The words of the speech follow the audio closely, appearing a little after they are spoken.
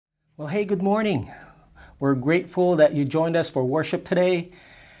Well, hey, good morning. We're grateful that you joined us for worship today.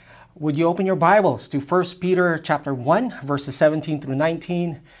 Would you open your Bibles to 1 Peter chapter 1, verses 17 through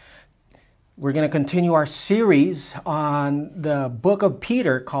 19? We're going to continue our series on the book of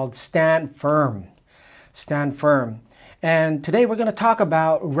Peter called Stand Firm. Stand Firm. And today we're going to talk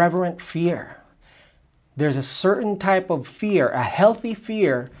about reverent fear. There's a certain type of fear, a healthy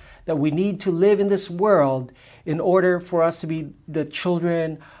fear, that we need to live in this world in order for us to be the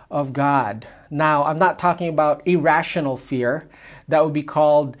children of God. Now, I'm not talking about irrational fear. That would be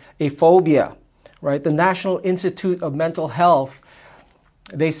called a phobia, right? The National Institute of Mental Health,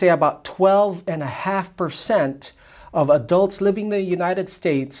 they say about 12.5% of adults living in the United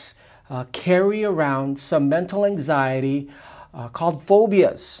States carry around some mental anxiety called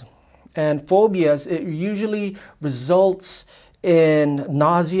phobias. And phobias, it usually results in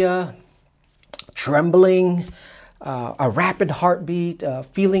nausea, trembling, a rapid heartbeat, a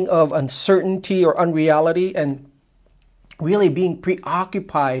feeling of uncertainty or unreality, and really being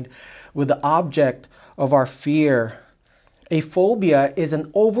preoccupied with the object of our fear. A phobia is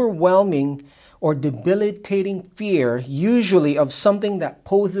an overwhelming or debilitating fear, usually of something that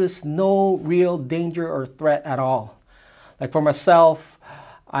poses no real danger or threat at all. Like for myself,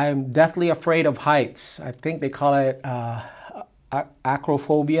 I'm deathly afraid of heights. I think they call it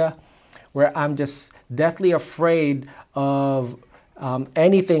acrophobia, where I'm just deathly afraid of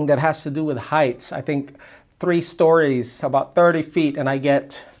anything that has to do with heights. I think 3 stories, about 30 feet, and I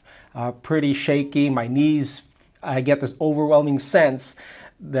get pretty shaky. My knees, I get this overwhelming sense,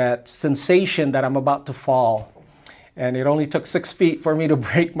 that sensation that I'm about to fall. And it only took 6 feet for me to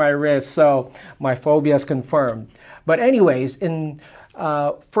break my wrist, so my phobia is confirmed. But anyways, in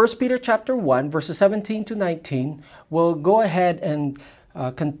 1 Peter chapter 1, verses 17 to 19, we'll go ahead and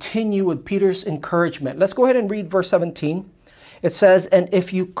continue with Peter's encouragement. Let's go ahead and read verse 17. It says, "And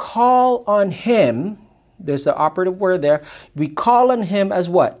if you call on him," there's the operative word there, "we call on him as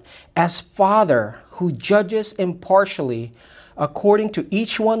what? As Father, who judges impartially according to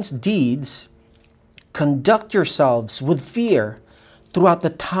each one's deeds. Conduct yourselves with fear throughout the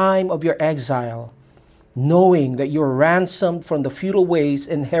time of your exile, knowing that you are ransomed from the futile ways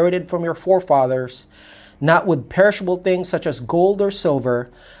inherited from your forefathers, not with perishable things such as gold or silver,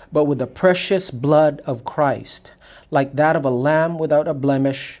 but with the precious blood of Christ, like that of a lamb without a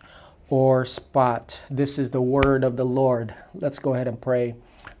blemish or spot." This is the word of the Lord. Let's go ahead and pray.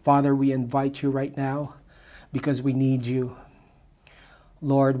 Father, we invite you right now because we need you.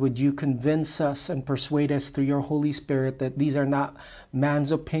 Lord, would you convince us and persuade us through your Holy Spirit that these are not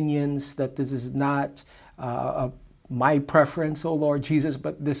man's opinions, that this is not my preference, oh Lord Jesus,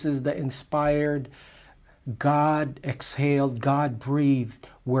 but this is the inspired, God exhaled, God breathed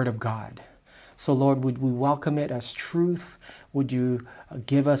word of God. So Lord, would we welcome it as truth? Would you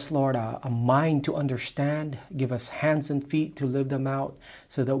give us, Lord, a mind to understand, give us hands and feet to live them out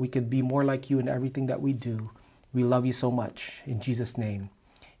so that we could be more like you in everything that we do. We love you so much. In Jesus' name,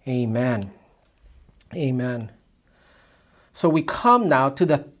 amen. Amen. So we come now to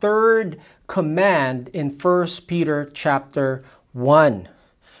the third command in 1 Peter chapter 1.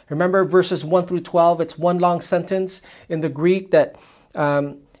 Remember verses 1 through 12, it's one long sentence in the Greek that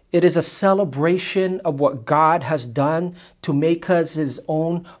it is a celebration of what God has done to make us his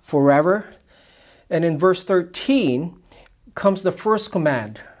own forever. And in verse 13 comes the first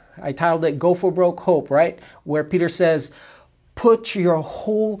command. I titled it Go for Broke Hope, right? Where Peter says, put your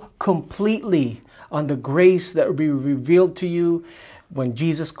whole completely on the grace that will be revealed to you when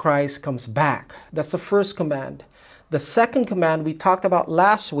Jesus Christ comes back. That's the first command. The second command we talked about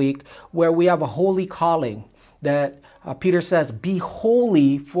last week, where we have a holy calling, that Peter says, be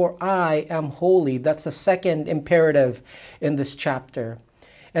holy for I am holy. That's the second imperative in this chapter.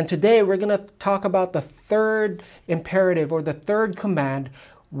 And today we're going to talk about the third imperative or the third command,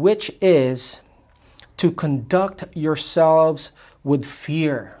 which is to conduct yourselves with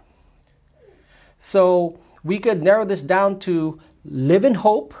fear. So we could narrow this down to live in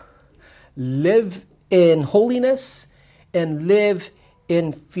hope, live in holiness, and live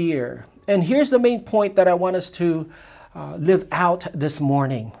in fear. And here's the main point that I want us to live out this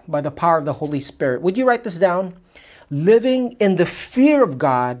morning by the power of the Holy Spirit. Would you write this down? Living in the fear of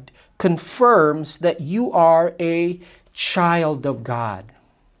God confirms that you are a child of God.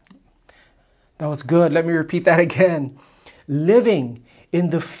 That was good. Let me repeat that again. Living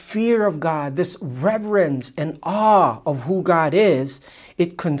in the fear of God, this reverence and awe of who God is,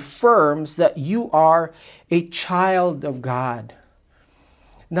 it confirms that you are a child of God.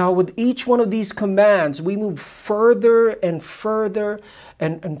 Now, with each one of these commands, we move further and further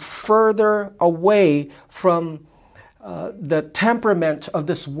and further away from the temperament of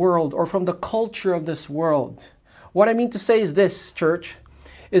this world or from the culture of this world. What I mean to say is this, church,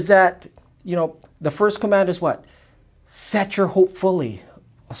 is that, the first command is what? Set your hope fully.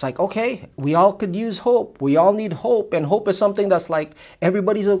 It's like, okay, we all could use hope. We all need hope. And hope is something that's like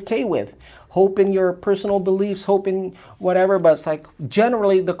everybody's okay with. Hope in your personal beliefs, hope in whatever. But it's like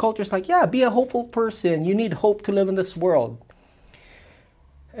generally the culture's like, yeah, be a hopeful person. You need hope to live in this world.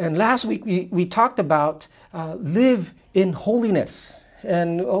 And last week we talked about live in holiness.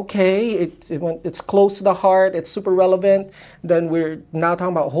 And okay, it's close to the heart. It's super relevant. Then we're now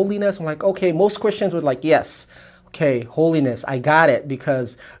talking about holiness. I'm like, okay, most Christians would like, yes. Okay, holiness, I got it,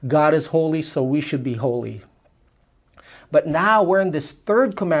 because God is holy, so we should be holy. But now we're in this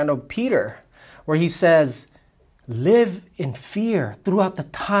third command of Peter, where he says, live in fear throughout the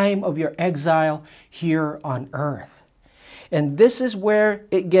time of your exile here on earth. And this is where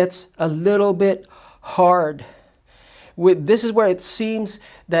it gets a little bit hard. This is where it seems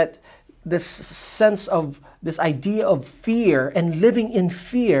that this sense of this idea of fear and living in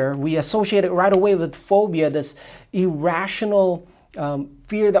fear, we associate it right away with phobia, this irrational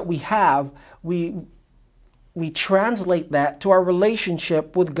fear that we have. We translate that to our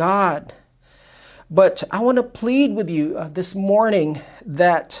relationship with God. But I want to plead with you this morning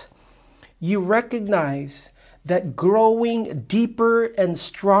that you recognize that growing deeper and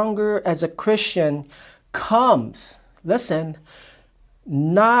stronger as a Christian comes, listen,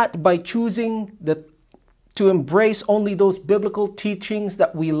 not by choosing to embrace only those biblical teachings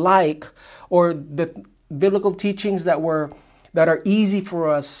that we like, or the biblical teachings that are easy for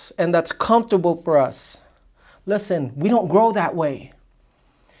us and that's comfortable for us. Listen, we don't grow that way.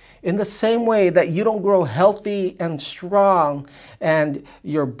 In the same way that you don't grow healthy and strong and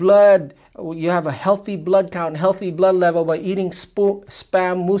you have a healthy blood count, healthy blood level by eating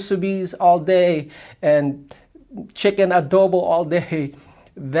spam musubis all day and chicken adobo all day,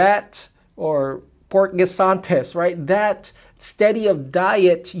 or pork guisantes, right? That steady of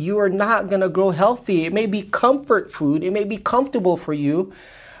diet, you are not going to grow healthy. It may be comfort food. It may be comfortable for you.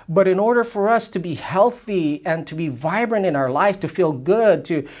 But in order for us to be healthy and to be vibrant in our life, to feel good,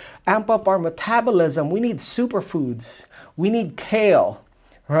 to amp up our metabolism, we need superfoods. We need kale,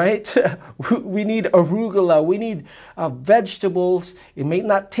 right? We need arugula. We need vegetables. It may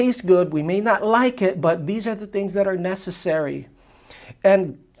not taste good. We may not like it, but these are the things that are necessary.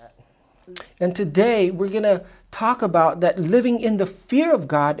 And today we're going to talk about that living in the fear of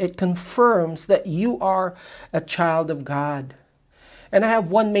God. It confirms that you are a child of God. And I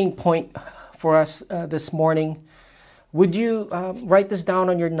have one main point for us this morning. Would you write this down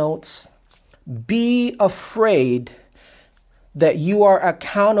on your notes? Be afraid that you are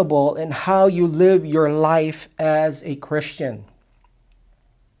accountable in how you live your life as a Christian.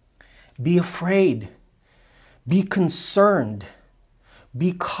 Be afraid. Be concerned.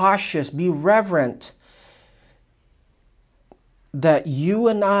 Be cautious, be reverent, that you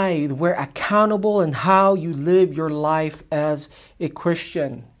and I, we're accountable in how you live your life as a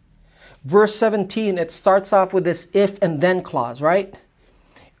Christian. Verse 17, it starts off with this if and then clause, right?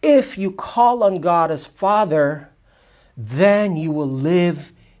 If you call on God as Father, then you will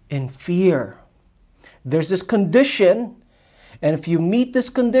live in fear. There's this condition, and if you meet this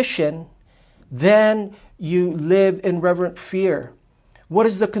condition, then you live in reverent fear. What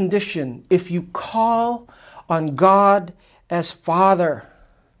is the condition? If you call on God as Father.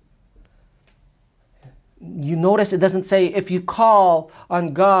 You notice it doesn't say if you call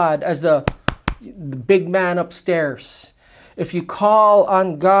on God as the big man upstairs. If you call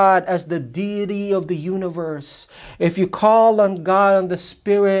on God as the deity of the universe. If you call on God on the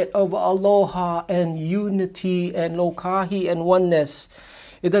spirit of aloha and unity and lokahi and oneness.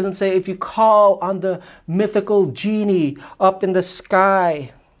 It doesn't say if you call on the mythical genie up in the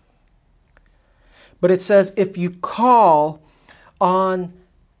sky. But it says if you call on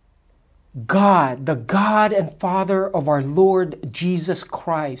God, the God and Father of our Lord Jesus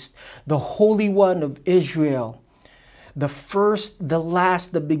Christ, the Holy One of Israel, the first, the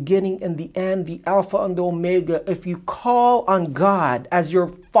last, the beginning and the end, the Alpha and the Omega. If you call on God as your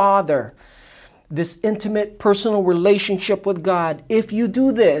Father, this intimate personal relationship with God, if you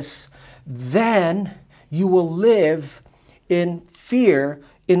do this, then you will live in fear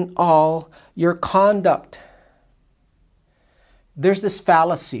in all your conduct. There's this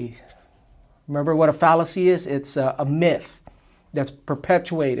fallacy. Remember what a fallacy is? It's a myth that's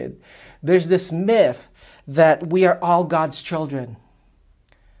perpetuated. There's this myth that we are all God's children.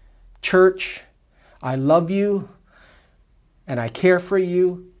 Church, I love you and I care for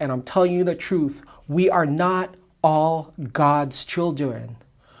you, and I'm telling you the truth. We are not all God's children.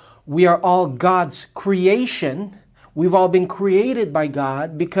 We are all God's creation. We've all been created by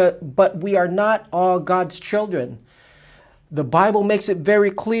God, but we are not all God's children. The Bible makes it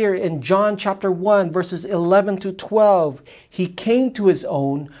very clear in John chapter 1, verses 11 to 12. He came to his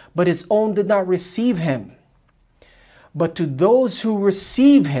own, but his own did not receive him. But to those who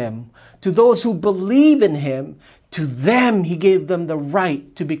receive him, to those who believe in him, to them he gave them the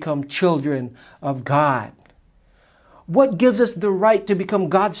right to become children of God. What gives us the right to become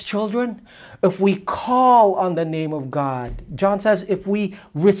God's children? If we call on the name of God. John says if we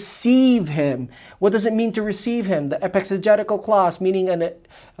receive him. What does it mean to receive him? The exegetical clause, meaning an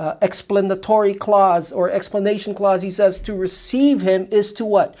explanatory clause or explanation clause, he says to receive him is to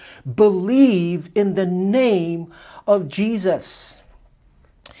what? Believe in the name of Jesus.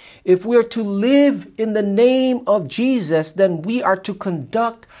 If we are to live in the name of Jesus, then we are to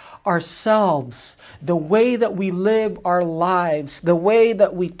conduct ourselves, the way that we live our lives, the way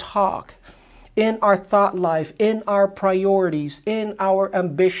that we talk, in our thought life, in our priorities, in our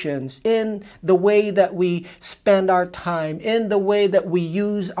ambitions, in the way that we spend our time, in the way that we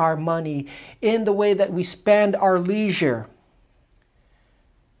use our money, in the way that we spend our leisure.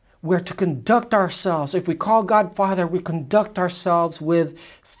 We're to conduct ourselves. If we call God Father, we conduct ourselves with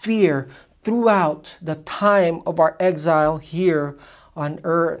fear throughout the time of our exile here on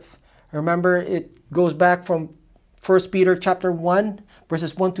earth. Remember, it goes back from 1 Peter chapter 1,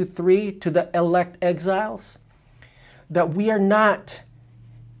 verses 1 to 3, to the elect exiles. That we are not,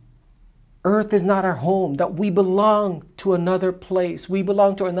 earth is not our home, that we belong to another place. We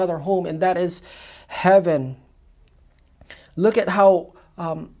belong to another home, and that is heaven. Look at how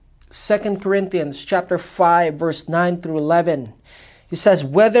 2 Corinthians chapter 5, verse 9 through 11. It says,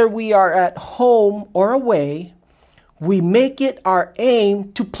 whether we are at home or away, we make it our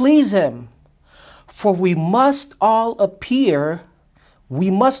aim to please him. For we must all appear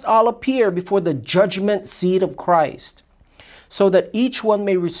before the judgment seat of Christ, so that each one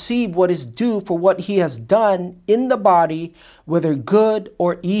may receive what is due for what he has done in the body, whether good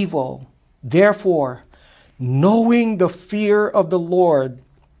or evil. Therefore, knowing the fear of the Lord,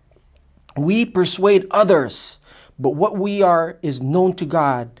 we persuade others, but what we are is known to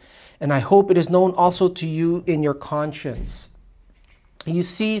God, and I hope it is known also to you in your conscience. You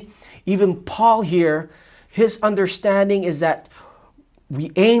see, even Paul here, his understanding is that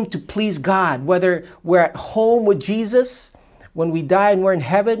we aim to please God. Whether we're at home with Jesus, when we die and we're in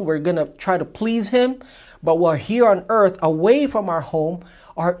heaven, we're going to try to please him. But while here on earth, away from our home,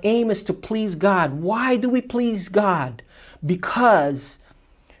 our aim is to please God. Why do we please God? Because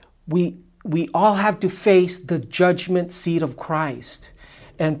we all have to face the judgment seat of Christ.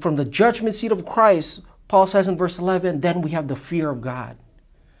 And from the judgment seat of Christ, Paul says in verse 11, then we have the fear of God.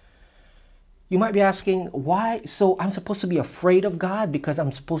 You might be asking, why? So I'm supposed to be afraid of God because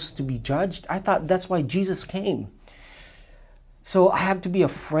I'm supposed to be judged? I thought that's why Jesus came. So I have to be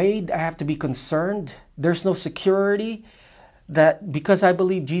afraid. I have to be concerned. There's no security that because I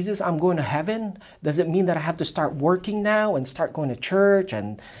believe Jesus, I'm going to heaven. Does it mean that I have to start working now and start going to church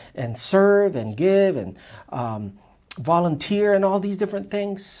and serve and give and volunteer and all these different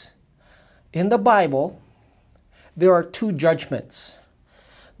things? In the Bible, there are two judgments.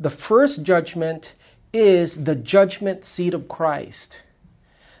 The first judgment is the judgment seat of Christ.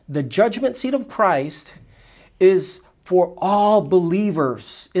 The judgment seat of Christ is for all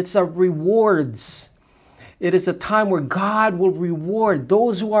believers. It's a rewards. It is a time where God will reward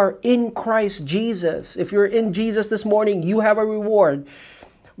those who are in Christ Jesus. If you're in Jesus this morning, you have a reward.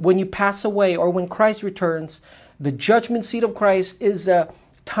 When you pass away or when Christ returns, the judgment seat of Christ is a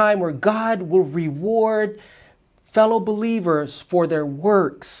time where God will reward fellow believers for their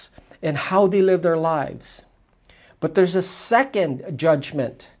works and how they live their lives. But there's a second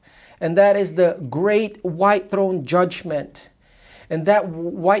judgment, and that is the great white throne judgment. And that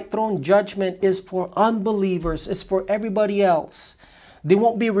white throne judgment is for unbelievers. It's for everybody else. They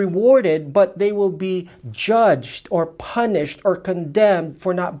won't be rewarded, but they will be judged or punished or condemned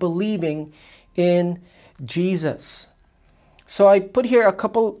for not believing in Jesus. So I put here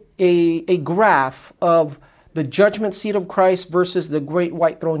a graph of the judgment seat of Christ versus the great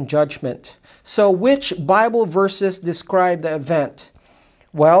white throne judgment. So which Bible verses describe the event?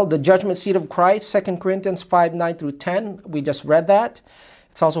 Well, the judgment seat of Christ, 2 Corinthians 5, 9 through 10. We just read that.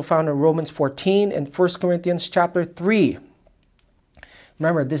 It's also found in Romans 14 and 1 Corinthians chapter 3.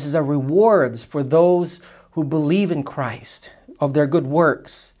 Remember, this is a rewards for those who believe in Christ of their good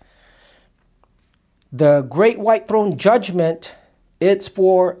works. The great white throne judgment, it's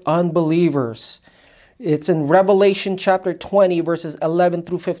for unbelievers. It's in Revelation chapter 20, verses 11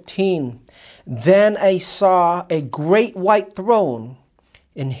 through 15. Then I saw a great white throne,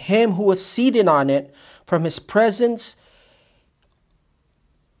 and him who was seated on it, From his presence,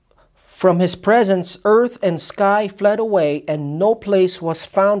 earth and sky fled away, and no place was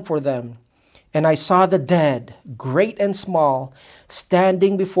found for them. And I saw the dead, great and small,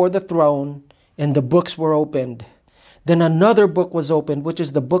 standing before the throne, and the books were opened. Then another book was opened, which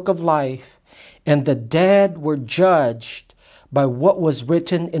is the book of life, and the dead were judged by what was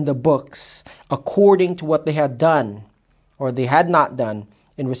written in the books, according to what they had done, or they had not done,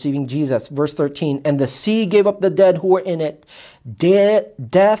 in receiving Jesus. Verse 13, and the sea gave up the dead who were in it.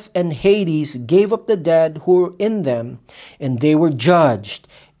 Death and Hades gave up the dead who were in them, and they were judged,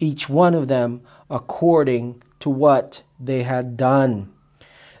 each one of them according to what they had done.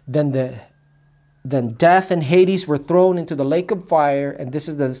 Then death and Hades were thrown into the lake of fire, and this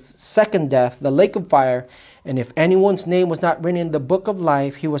is the second death, the lake of fire. And if anyone's name was not written in the book of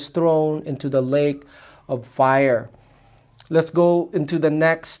life, he was thrown into the lake of fire. Let's go into the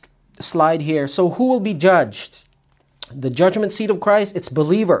next slide here. So who will be judged? The judgment seat of Christ, it's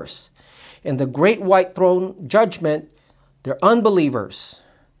believers. In the great white throne judgment, they're unbelievers.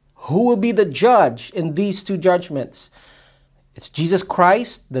 Who will be the judge in these two judgments? It's Jesus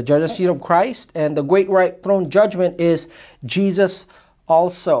Christ, the judgment seat of Christ, and the great white throne judgment is Jesus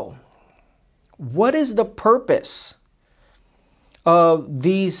also. What is the purpose of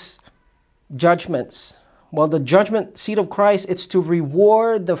these judgments? Well, the judgment seat of Christ, it's to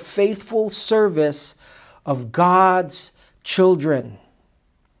reward the faithful service of God's children.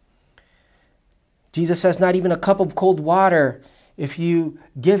 Jesus says, not even a cup of cold water, if you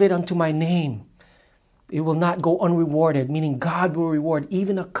give it unto my name, it will not go unrewarded, meaning God will reward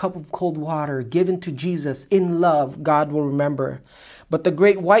even a cup of cold water given to Jesus in love, God will remember. But the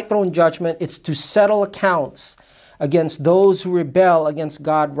great white throne judgment, it's to settle accounts against those who rebel against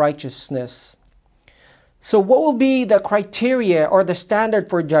God's righteousness. So what will be the criteria or the standard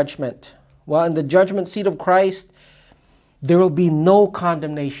for judgment? Well, in the judgment seat of Christ, there will be no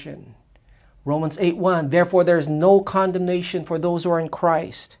condemnation. Romans 8:1, therefore there is no condemnation for those who are in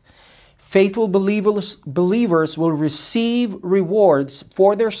Christ. Faithful believers will receive rewards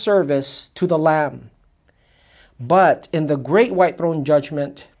for their service to the Lamb. But in the great white throne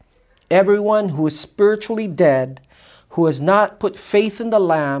judgment, everyone who is spiritually dead, who has not put faith in the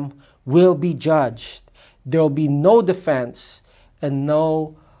Lamb, will be judged. There will be no defense and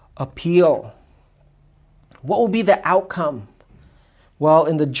no appeal. What will be the outcome? Well,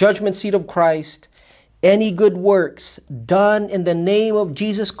 in the judgment seat of Christ, any good works done in the name of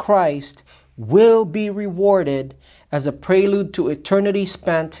Jesus Christ will be rewarded as a prelude to eternity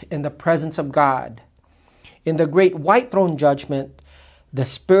spent in the presence of God. In the great white throne judgment, the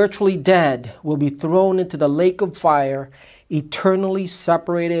spiritually dead will be thrown into the lake of fire, eternally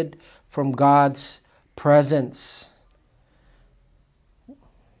separated from God's presence.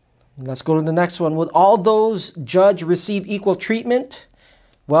 Let's go to the next one. Will all those judged receive equal treatment?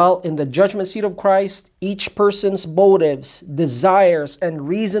 Well, in the judgment seat of Christ, each person's motives, desires, and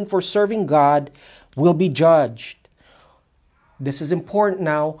reason for serving God will be judged. This is important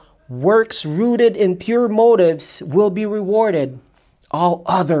now. Works rooted in pure motives will be rewarded. All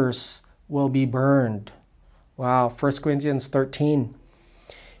others will be burned. Wow, 1 Corinthians 13.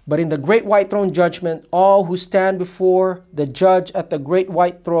 But in the great white throne judgment, all who stand before the judge at the great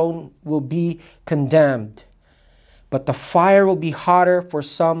white throne will be condemned. But the fire will be hotter for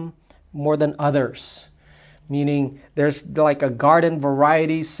some more than others. Meaning there's like a garden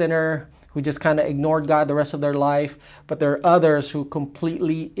variety sinner who just kind of ignored God the rest of their life. But there are others who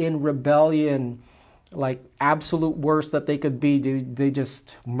completely in rebellion, like absolute worst that they could be. They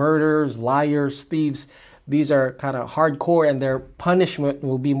just murderers, liars, thieves. These are kind of hardcore, and their punishment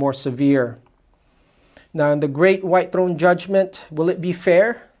will be more severe. Now, in the great white throne judgment, will it be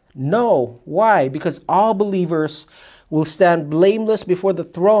fair? No. Why? Because all believers will stand blameless before the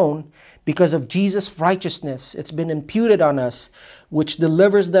throne because of Jesus' righteousness. It's been imputed on us, which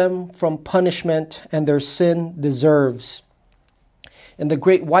delivers them from punishment and their sin deserves. In the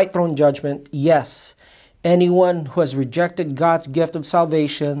great white throne judgment, yes, anyone who has rejected God's gift of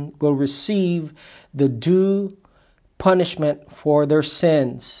salvation will receive the due punishment for their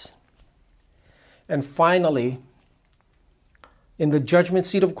sins. And finally, in the judgment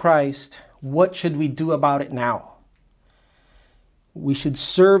seat of Christ, what should we do about it now? We should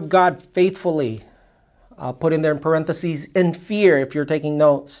serve God faithfully. I'll put in there in parentheses, in fear, if you're taking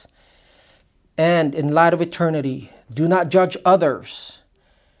notes. And in light of eternity, do not judge others.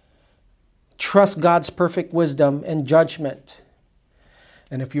 Trust God's perfect wisdom and judgment.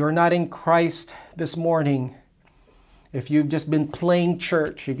 And if you're not in Christ this morning, If you've just been playing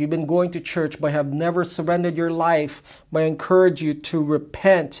church, if you've been going to church but have never surrendered your life, I encourage you to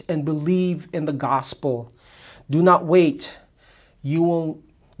repent and believe in the gospel. Do not wait.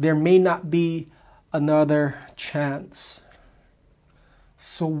 There may not be another chance.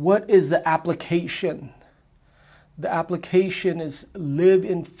 So what is the application? The application is live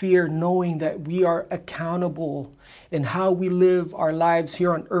in fear, knowing that we are accountable in how we live our lives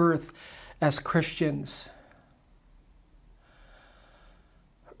here on earth as Christians.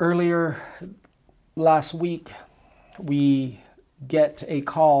 Earlier last week, we get a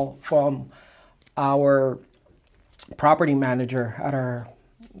call from our property manager at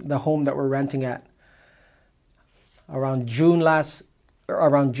the home that we're renting at. Around June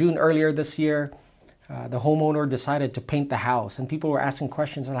earlier this year, the homeowner decided to paint the house, and people were asking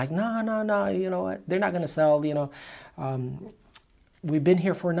questions. They're like, no, you know what? They're not going to sell. We've been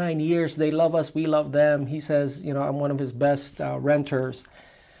here for 9 years. They love us. We love them. He says, I'm one of his best renters.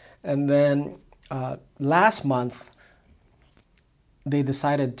 And then last month, they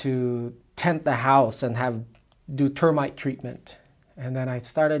decided to tent the house and do termite treatment. And then I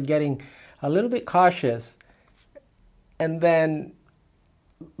started getting a little bit cautious. And then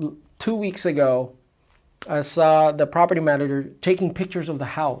 2 weeks ago, I saw the property manager taking pictures of the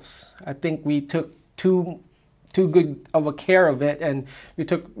house. I think we took too good of a care of it, and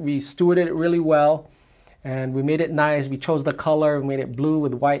we stewarded it really well. And we made it nice. We chose the color, we made it blue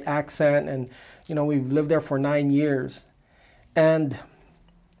with white accent, and we've lived there for 9 years. And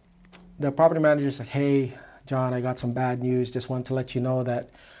the property manager's like, "Hey, John, I got some bad news. Just want to let you know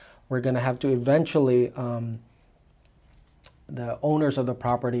that we're going to have to eventually, the owners of the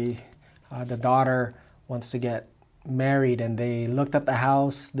property, the daughter wants to get married, and they looked at the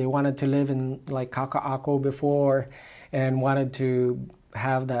house. They wanted to live in like Kaka'ako before, and wanted to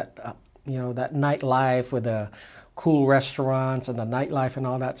have that that nightlife with the cool restaurants and the nightlife and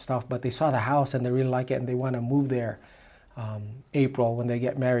all that stuff. But they saw the house and they really like it, and they want to move there April when they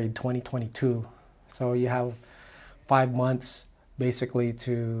get married, 2022. So you have 5 months basically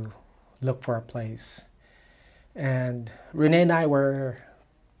to look for a place." And Renee and I were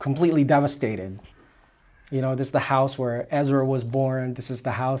completely devastated. This is the house where Ezra was born. This is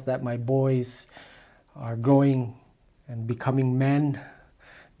the house that my boys are growing and becoming men.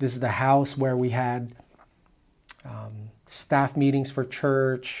 This is the house where we had staff meetings for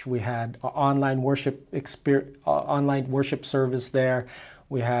church. We had online worship service there.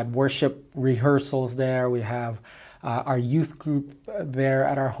 We had worship rehearsals there. We have our youth group there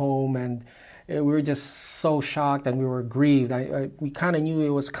at our home, and we were just so shocked and we were grieved. We kind of knew it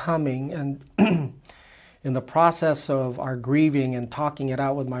was coming, and in the process of our grieving and talking it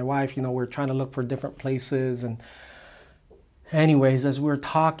out with my wife, we're trying to look for different places. And anyways, as we were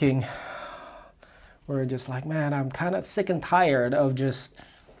talking, we were just like, man, I'm kind of sick and tired of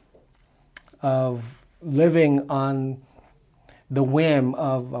living on the whim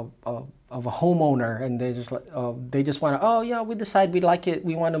of a homeowner, and they just want to, oh yeah, we decide we like it,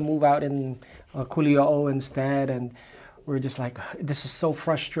 we want to move out in Kuli'o instead. And we're just like, this is so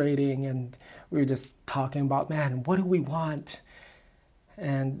frustrating. And we were just talking about, man, what do we want?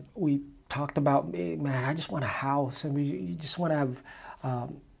 And we talked about, man, I just want a house, and we just want to have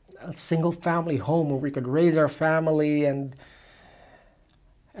a single family home where we could raise our family. And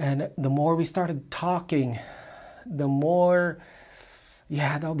the more we started talking, the more,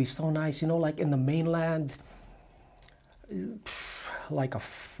 yeah, that would be so nice. Like in the mainland, like a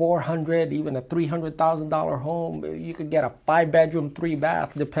 $400,000, even a $300,000 home, you could get a 5-bedroom,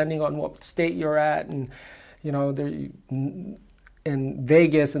 3-bath, depending on what state you're at. And in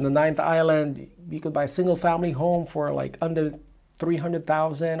Vegas, in the 9th Island, you could buy a single family home for like under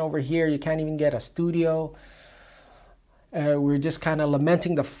 $300,000. Over here, you can't even get a studio. We're just kind of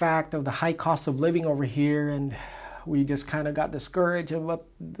lamenting the fact of the high cost of living over here, and we just kind of got discouraged. But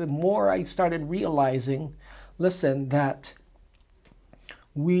the more I started realizing, listen, that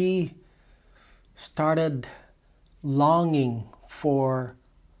we started longing for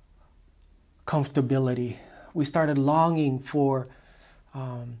comfortability. We started longing for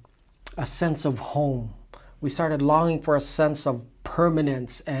a sense of home. We started longing for a sense of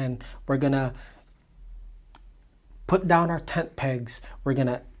permanence, and we're going to put down our tent pegs. We're going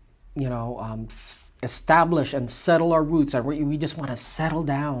to, establish and settle our roots. And we just want to settle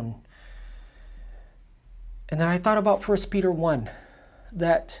down. And then I thought about 1 Peter 1,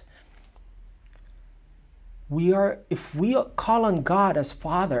 that if we call on God as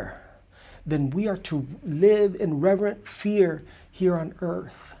Father, then we are to live in reverent fear here on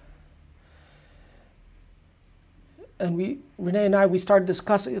earth. And Renee and I, we started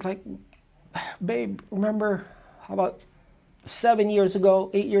discussing, like, babe, remember about 7 years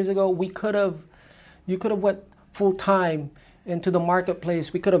ago, 8 years ago, you could have went full time into the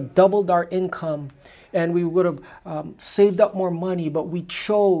marketplace. We could have doubled our income and we would have saved up more money, but we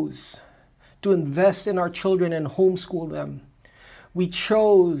chose to invest in our children and homeschool them. We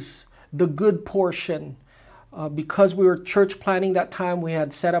chose the good portion. Because we were church planning that time, we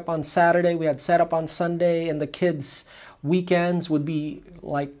had set up on Saturday, we had set up on Sunday, and the kids' weekends would be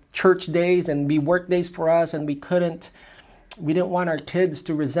like church days and be work days for us, and we didn't want our kids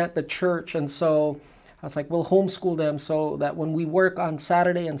to resent the church. And so I was like, we'll homeschool them so that when we work on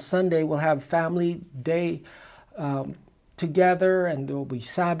Saturday and Sunday, we'll have family day together, and there will be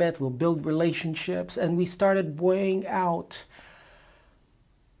Sabbath, we'll build relationships. And we started weighing out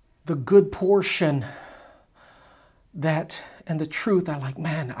the good portion and the truth. I'm like,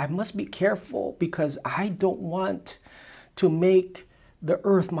 man, I must be careful because I don't want to make the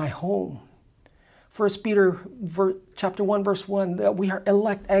earth my home. 1 Peter chapter 1 verse 1, that we are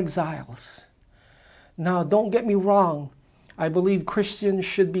elect exiles. Now, don't get me wrong. I believe Christians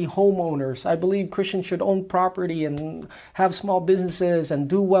should be homeowners. I believe Christians should own property and have small businesses and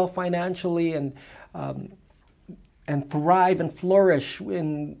do well financially and thrive and flourish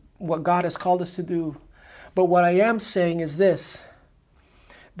in what God has called us to do. But what I am saying is this,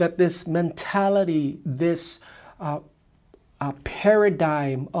 that this mentality, this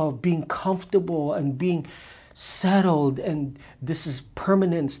paradigm of being comfortable and being settled, and this is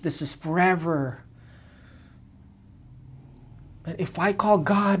permanence, this is forever. And if I call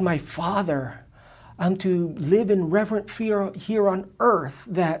God my Father, I'm to live in reverent fear here on earth,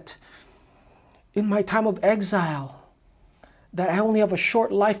 that in my time of exile, that I only have a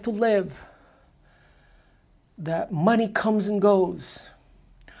short life to live, that money comes and goes,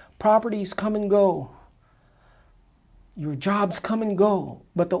 properties come and go, your jobs come and go,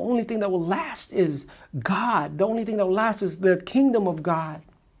 but the only thing that will last is God. The only thing that will last is the kingdom of God.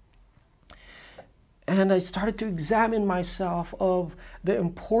 And I started to examine myself of the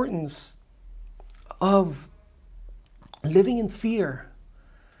importance of living in fear.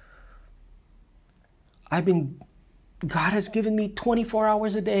 God has given me 24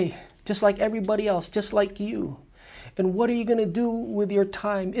 hours a day, just like everybody else, just like you. And what are you going to do with your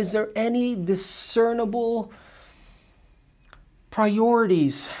time? Is there any discernible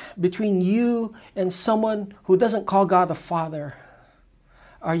priorities between you and someone who doesn't call God the Father?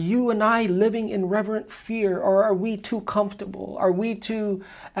 Are you and I living in reverent fear, or are we too comfortable? Are we too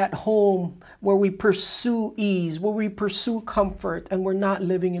at home where we pursue ease, where we pursue comfort, and we're not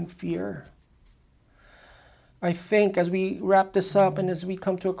living in fear? I think as we wrap this up and as we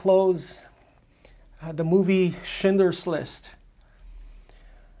come to a close, the movie Schindler's List,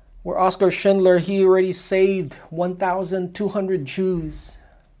 where Oskar Schindler, he already saved 1,200 Jews.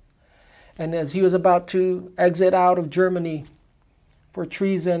 And as he was about to exit out of Germany for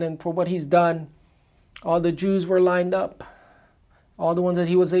treason and for what he's done, all the Jews were lined up. All the ones that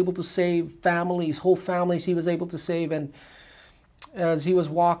he was able to save, families, whole families he was able to save. And as he was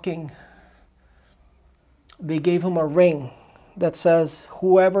walking, they gave him a ring that says,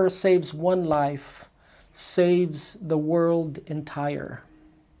 whoever saves one life saves the world entire.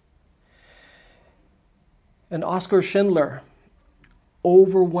 And Oskar Schindler,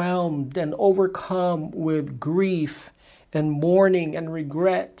 overwhelmed and overcome with grief and mourning and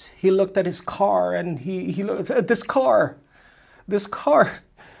regret, he looked at his car and he looked at this car.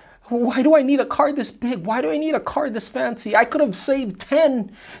 Why do I need a car this big? Why do I need a car this fancy? I could have saved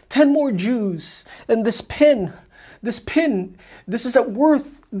 10 more Jews. And this pin, this is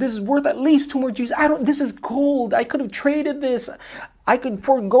worth at least 2 more Jews. This is gold. I could have traded this. I could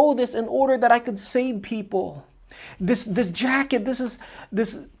forego this in order that I could save people. This jacket,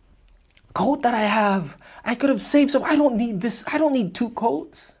 this coat that I have, I could have saved some. I don't need this. I don't need 2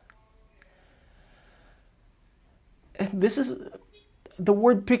 coats. And this is the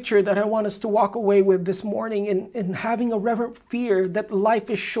word picture that I want us to walk away with this morning, in having a reverent fear that life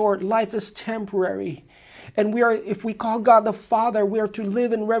is short, life is temporary. And if we call God the Father, we are to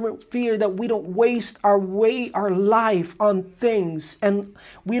live in reverent fear that we don't waste our life on things, and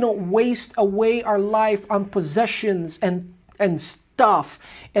we don't waste away our life on possessions and stuff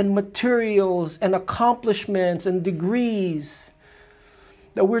and materials and accomplishments and degrees.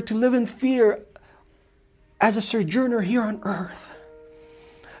 That we're to live in fear as a sojourner here on earth.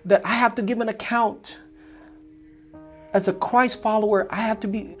 That I have to give an account. As a Christ follower, I'm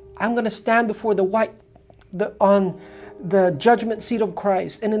going to stand before on the judgment seat of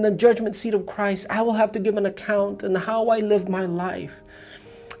Christ. And in the judgment seat of Christ, I will have to give an account on how I lived my life,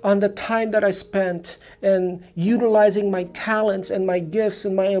 on the time that I spent, and utilizing my talents and my gifts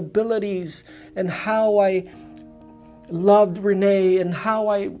and my abilities, and how I loved Renee and how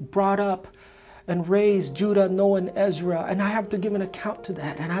I brought up and raised Judah, Noah, and Ezra, and I have to give an account to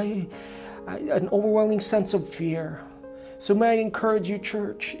that, and I an overwhelming sense of fear. So may I encourage you,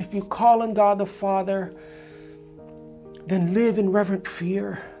 church, if you call on God the Father, then live in reverent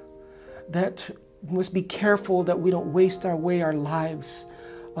fear. That we must be careful that we don't waste our lives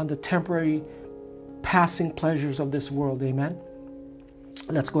on the temporary passing pleasures of this world. Amen.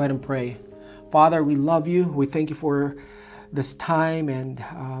 Let's go ahead and pray. Father, we love you. We thank you for this time, and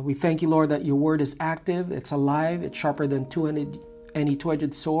we thank you, Lord, that your word is active, it's alive, it's sharper than any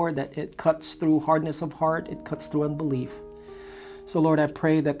two-edged sword, that it cuts through hardness of heart, it cuts through unbelief. So, Lord, I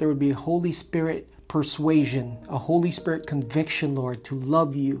pray that there would be a Holy Spirit persuasion, a Holy Spirit conviction, Lord, to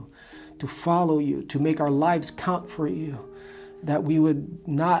love you, to follow you, to make our lives count for you, that we would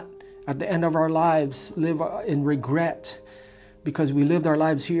not, at the end of our lives, live in regret because we lived our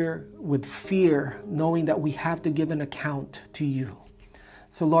lives here with fear, knowing that we have to give an account to you.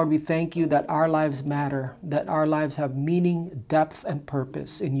 So, Lord, we thank you that our lives matter, that our lives have meaning, depth, and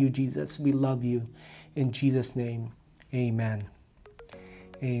purpose in you, Jesus. We love you. In Jesus' name, amen.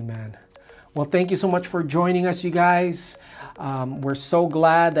 Amen. Well, thank you so much for joining us, you guys. We're so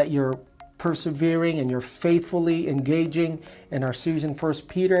glad that you're persevering and you're faithfully engaging in our series in 1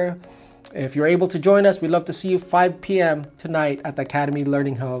 Peter. If you're able to join us, we'd love to see you 5 p.m. tonight at the Academy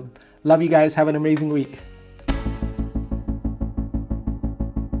Learning Hub. Love you guys. Have an amazing week.